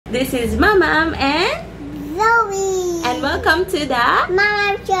This is Mamam and Zoe. And welcome to the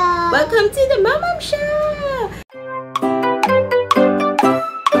Mamam Show. Welcome to the Mamam Show.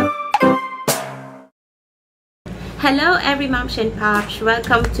 Hello every mamsh and papsh.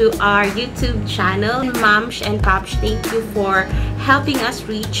 Welcome to our YouTube channel. Mamsh and papsh, thank you for helping us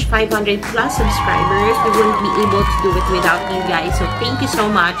reach 500 plus subscribers. We wouldn't be able to do it without you guys. So thank you so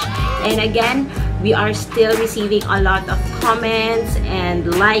much. And again, we are still receiving a lot of comments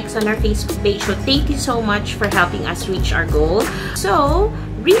and likes on our Facebook page. So thank you so much for helping us reach our goal. So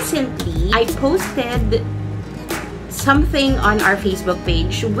recently, I posted something on our Facebook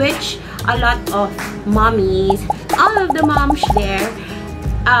page which a lot of mommies, all of the moms there,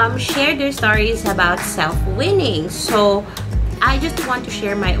 share their stories about self-weaning. So I just want to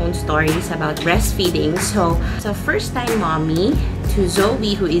share my own stories about breastfeeding. So first-time mommy to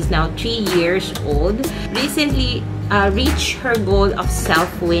Zoe, who is now 3 years old, recently reached her goal of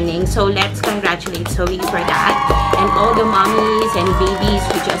self-weaning. So let's congratulate Zoe for that. And all the mommies and babies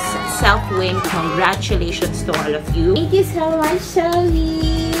who just self-wean, congratulations to all of you. Thank you so much,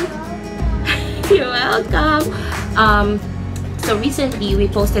 Zoe. You're welcome. So recently we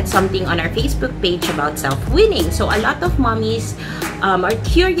posted something on our Facebook page about self-weaning. So a lot of mommies are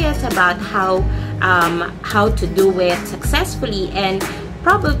curious about how to do it successfully, and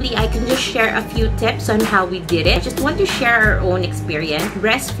probably I can just share a few tips on how we did it. I just want to share our own experience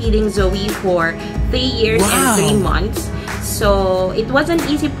breastfeeding Zoe for 3 years and 3 months. So it was an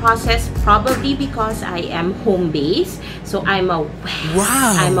easy process, probably because I am home-based. So I'm a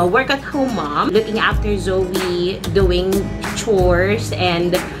work-at-home mom, looking after Zoe, doing chores,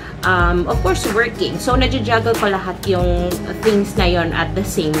 and of course working. So nadjujuggle ko lahat yung things na yon at the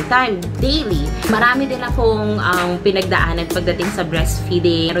same time, daily. Marami din akong pinagdaanan pagdating sa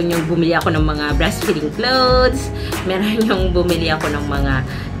breastfeeding. Meron yung bumili ako ng mga breastfeeding clothes, meron yung bumili ako ng mga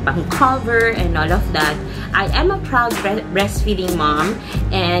pang-cover and all of that. I am a proud breastfeeding mom,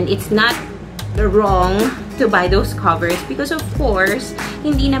 and it's not wrong to buy those covers because of course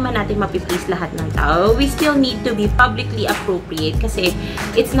hindi naman natin mapiplease lahat ng tao. We still need to be publicly appropriate kasi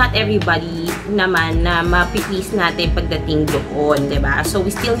it's not everybody naman na mapiplease natin pagdating doon, diba? So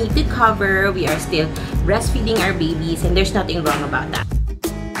we still need to cover, we are still breastfeeding our babies, and there's nothing wrong about that.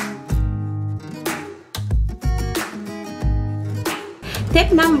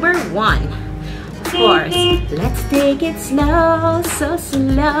 Tip number 1. Of course, let's take it slow, so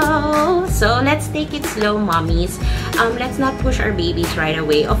slow. So let's take it slow, mommies. Let's not push our babies right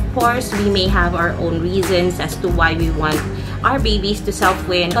away. Of course, we may have our own reasons as to why we want our babies to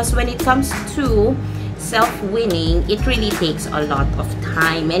self-wean. Because when it comes to self-weaning, it really takes a lot of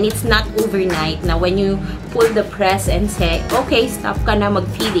time. And it's not overnight na when you pull the press and say, okay, stop ka na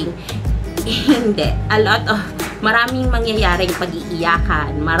mag-feeding. Hindi. Maraming mangyayaring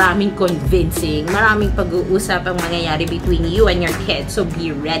pag-iiyakan, maraming convincing, maraming pag-uusap ang mangyayari between you and your kids. So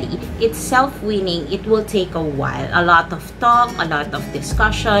be ready. It's self-weaning. It will take a while. A lot of talk, a lot of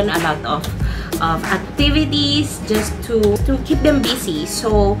discussion, a lot of activities just to keep them busy.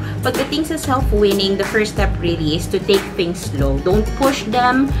 So pagdating sa self-weaning, the first step really is to take things slow. Don't push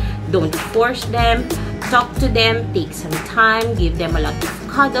them. Don't force them. Talk to them. Take some time. Give them a lot of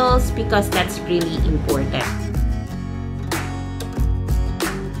cuddles because that's really important.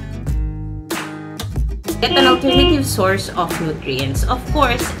 Get an alternative source of nutrients. Of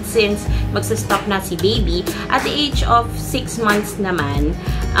course, since magsa-stop na si baby, at the age of 6 months naman,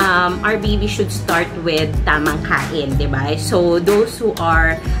 our baby should start with tamang kain, diba? So those who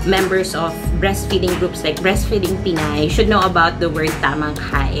are members of breastfeeding groups like Breastfeeding Pinay should know about the word tamang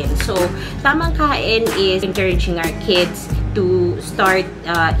kain. So tamang kain is encouraging our kids to start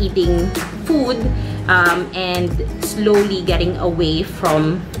eating food and slowly getting away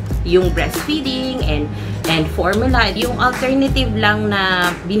from yung breastfeeding and formula. Yung alternative lang na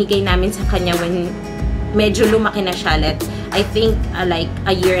binigay namin sa kanya when medyo lumaki na siya, I think like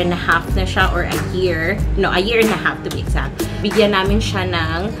a year and a half na siya, or a year and a half to be exact. Bigyan namin siya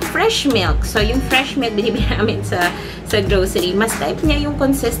ng fresh milk. So yung fresh milk binibigyan namin sa grocery, mas type niya yung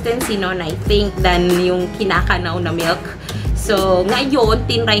consistency noon, I think, than yung kinakanaw na milk. So, ngayon,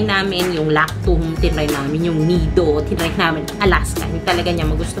 tinry namin yung lactum, tinry namin yung nido, tinry namin Alaska. Yung talaga niya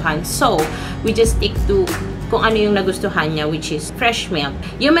magustuhan. So, we just stick to kung ano yung nagustuhan niya, which is fresh milk.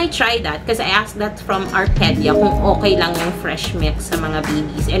 You may try that because I asked that from our pedia kung okay lang yung fresh milk sa mga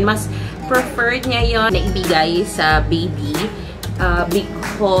babies. And mas preferred niya yon na ibigay sa baby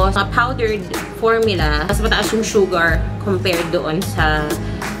because powdered formula, mas mataas yung sugar compared doon sa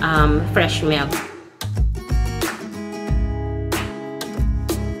fresh milk.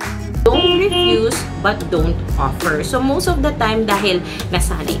 Don't refuse but don't offer. So most of the time, dahil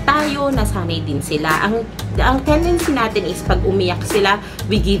nasanay tayo, nasanay din sila, ang tendency natin is pag umiyak sila,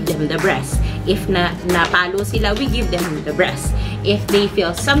 we give them the breast. If napalo sila, we give them the breast. If they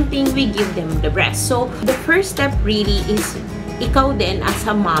feel something, we give them the breast. So the first step really is, ikaw din as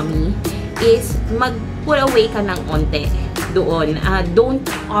a mommy, is mag-pull away ka ng onte doon. Don't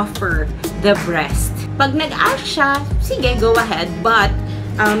offer the breast. Pag nag-ask siya, sige, go ahead, but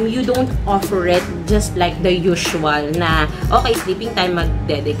you don't offer it just like the usual na, okay, sleeping time,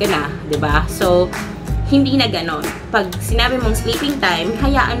 magdede ka na, diba? So, hindi na ganon. Pag sinabi mong sleeping time,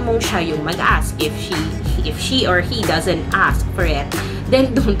 hayaan mong siya yung mag-ask. If she or he doesn't ask for it,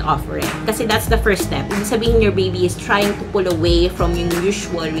 then don't offer it. Kasi that's the first step. Ibig sabihin, your baby is trying to pull away from yung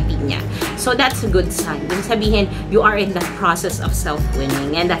usual routine niya. So, that's a good sign. Ibig sabihin, you are in the process of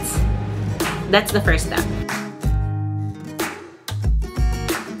self-weaning, and that's the first step.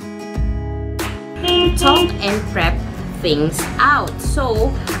 Talk and prep things out. So,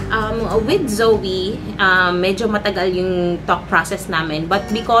 with Zoe, medyo matagal yung talk process namin, but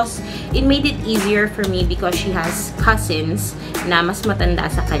because it made it easier for me because she has cousins na mas matanda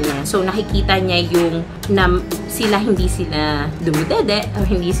sa kanya. So, nakikita niya yung hindi sila dumudede, or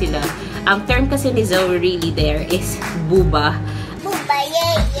hindi sila, ang term kasi ni Zoe really there is buba. Buba,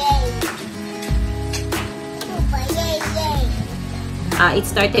 yay, yay. Buba, yay, yay. It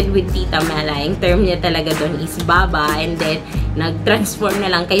started with Tita Mela. Yung term niya talaga doon is Baba, and then nag-transform na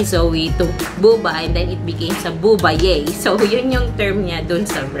lang kay Zoe to Buba, and then it became sa Buba Yay. So, yun yung term niya doon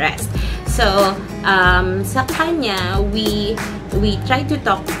sa breast. So, sa kanya, we try to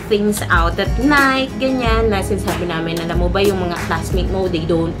talk things out at night, ganyan, na sinasabi namin, alam mo ba, yung mga classmate mo, they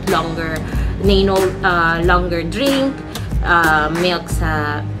no longer drink milk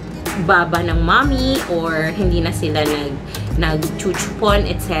sa baba ng mommy, or hindi na sila nag-chuchupon,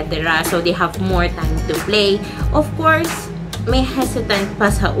 etc. So, they have more time to play. Of course, may hesitant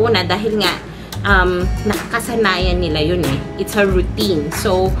pa sa una dahil nga nakasanayan nila yun eh. It's a routine.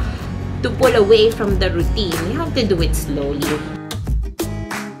 So, to pull away from the routine, you have to do it slowly.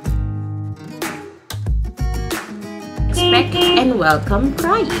 Expect and welcome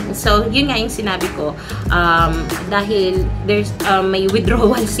crying. So, yun nga yung sinabi ko. Dahil there's may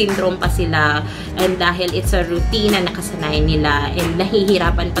withdrawal syndrome pa sila, and dahil it's a routine na nakasanayan nila, and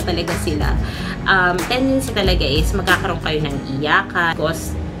nahihirapan pa talaga sila, tendency talaga is magkakaroon kayo ng iyakan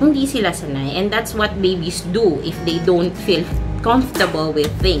because hindi sila sanay. And that's what babies do if they don't feel comfortable with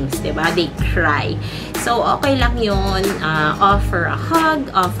things, diba? They cry. So, okay lang yun. Offer a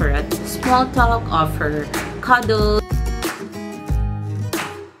hug, offer a small talk, offer cuddle.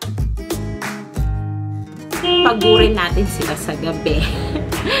 Pagurin natin sila sa gabi.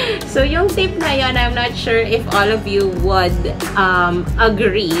 So, yung tip na yun, I'm not sure if all of you would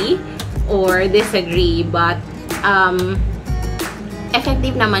agree or disagree, but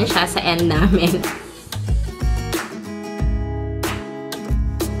effective naman siya sa end namin.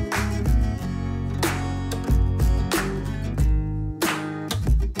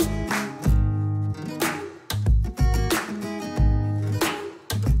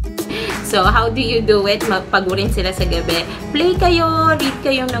 So, how do you do it? Magpagurin sila sa gabi. Play kayo, read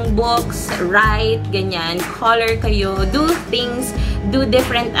kayo ng books, write, ganyan, color kayo, do things, do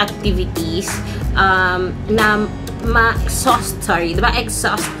different activities na ma-exhaust, diba?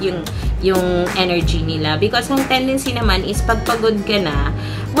 Exhaust yung energy nila. Because ang tendency naman is pagpagod ka na,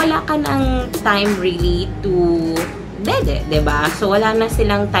 wala ka ng time really to dede, diba? So, wala na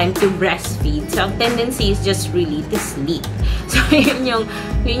silang time to breastfeed. So, ang tendency is just really to sleep. So, yun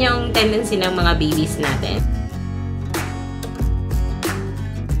yung tendency ng mga babies natin.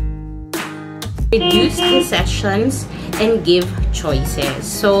 Reduce the sessions and give choices.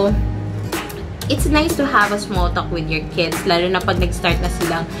 So, it's nice to have a small talk with your kids, lalo na pag nag-start na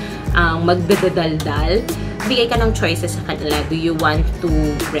silang magdadaldal. Bigay ka ng choices sa kanila. Do you want to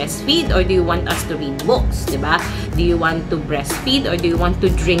breastfeed or do you want us to read books, diba? Do you want to breastfeed or do you want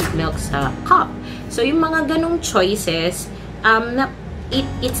to drink milk sa cup? So, yung mga ganong choices,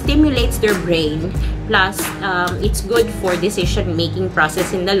 it stimulates their brain. Plus, it's good for decision-making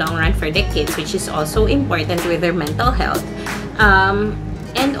process in the long run for the kids, which is also important with their mental health.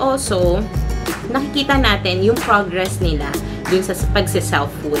 And also, nakikita natin yung progress nila dun sa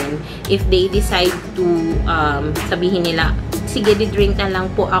pagsa-self-wean. If they decide to sabihin nila, sige, di-drink na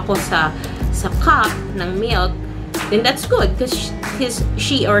lang po ako sa cup ng milk, then that's good because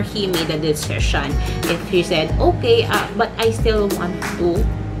she or he made a decision. If he said, okay, but I still want to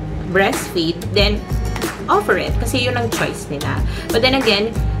breastfeed, then offer it kasi yun ang choice nila. But then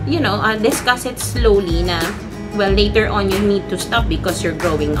again, you know, discuss it slowly na, well, later on you need to stop because you're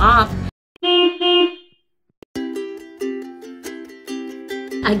growing up.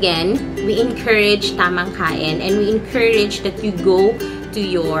 Again, we encourage tamang kain, and we encourage that you go to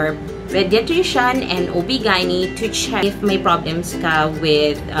your pediatrician and OB-GYN to check if may problems ka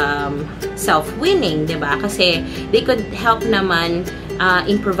with self-weaning, diba? Kasi they could help naman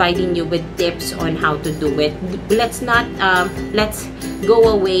in providing you with tips on how to do it. Let's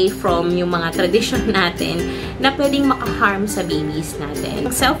go away from yung mga tradition natin na pwedeng makaharm sa babies natin.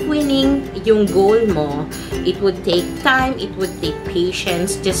 Self-weaning, yung goal mo, it would take time, it would take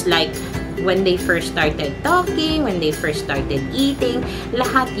patience, just like when they first started talking, when they first started eating,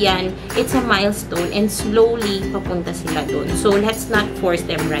 lahat yan, it's a milestone, and slowly papunta sila dun. So, let's not force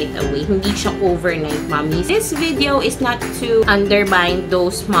them right away. Hindi siya overnight, mommies. This video is not to undermine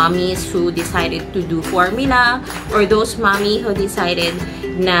those mommies who decided to do formula, or those mommy who decided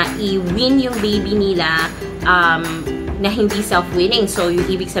na i-wean yung baby nila na hindi self-weaning. So, yung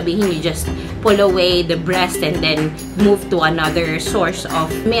ibig sabihin, you just pull away the breast and then move to another source of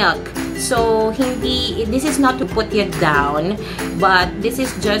milk. So, this is not to put you down, but this is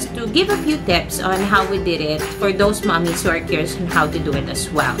just to give a few tips on how we did it for those mommies who are curious on how to do it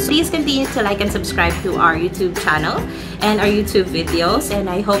as well. So, please continue to like and subscribe to our YouTube channel and our YouTube videos, and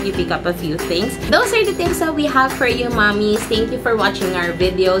I hope you pick up a few things. Those are the tips that we have for you, mommies. Thank you for watching our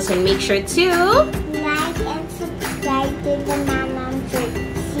videos, and make sure to like and subscribe to the Mamam Show.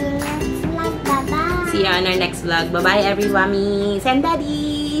 See you next vlog. Bye-bye. See you on our next vlog. Bye-bye, everyone, mommies and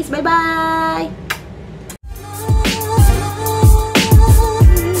daddies. Bye-bye!